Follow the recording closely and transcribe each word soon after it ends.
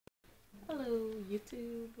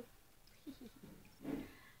YouTube.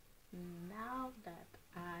 Now that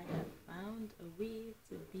I have found a way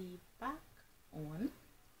to be back on,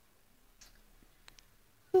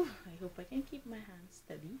 I hope I can keep my hands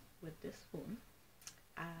steady with this phone.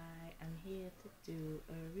 I am here to do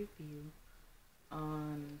a review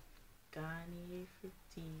on Garnier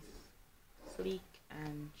FRUCTIS Sleek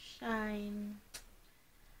and Shine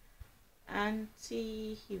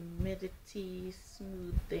Anti-Humidity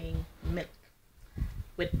Smoothing Milk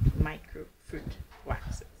with micro fruit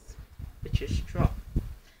waxes, which is strong.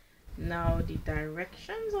 Now the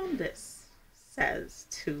directions on this says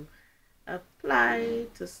to apply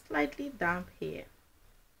to slightly damp hair.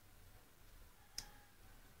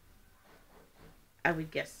 I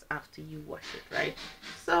would guess after you wash it, right?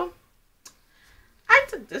 So I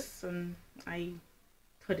took this and I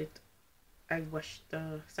washed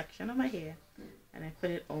the section of my hair and I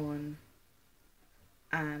put it on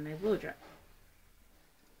and I blow dry.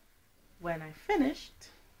 When I finished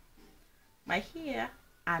my hair,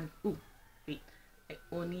 and I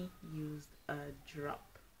only used a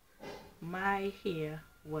drop. My hair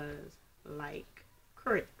was like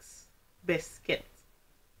Crick's biscuits.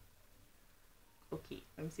 Okay,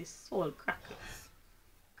 let me say salt crackers,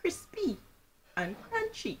 crispy and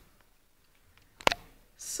crunchy.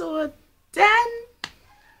 So then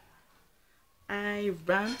I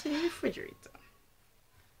ran to the refrigerator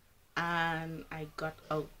and I got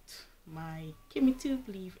out my Kimmy tube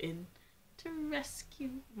leave-in to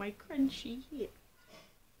rescue my crunchy hair.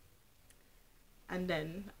 And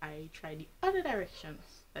then I tried the other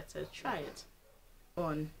directions that said try it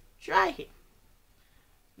on dry hair.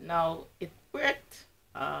 Now it worked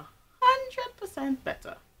 100%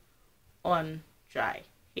 better on dry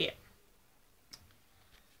hair.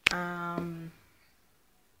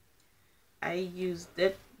 I used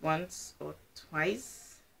it once or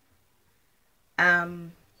twice.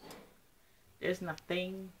 There's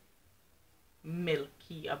nothing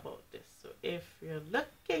milky about this. So if you're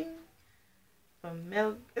looking for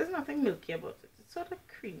milk, there's nothing milky about it. It's sort of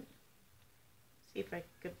creamy. See if I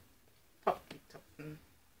could pop it up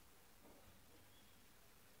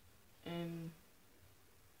and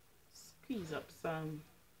squeeze up some.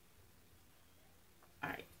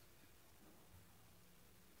 Alright,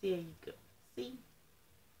 there you go. See,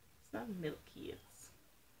 it's not milky, it's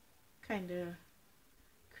kind of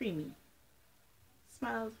creamy.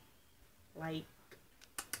 Smells like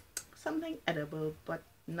something edible, but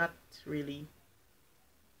not really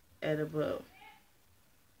edible.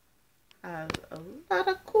 Has a lot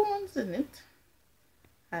of cones in it,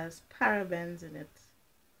 has parabens in it.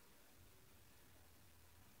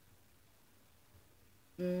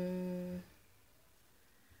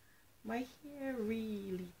 My hair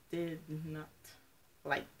really did not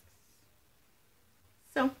like this.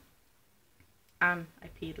 So I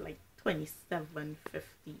paid like $27.50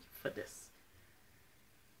 for this.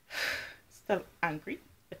 Still angry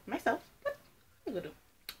with myself, but I'm gonna do.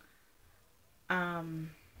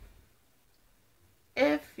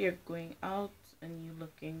 If you're going out and you're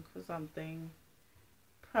looking for something,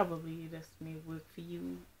 probably this may work for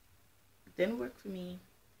you. It didn't work for me.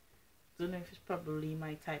 Don't know if it's probably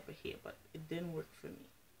my type of hair, but it didn't work for me.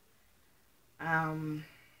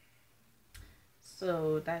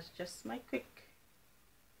 So that's just my quick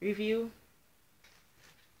review.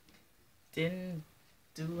 Didn't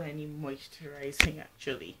do any moisturizing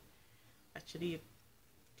actually. It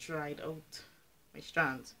dried out my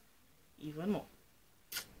strands even more.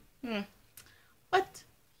 But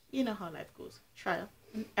you know how life goes, trial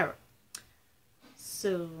and error.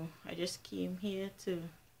 So I just came here to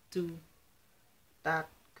do that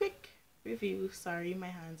quick review. Sorry, my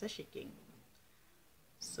hands are shaking.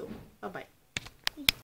 So bye bye.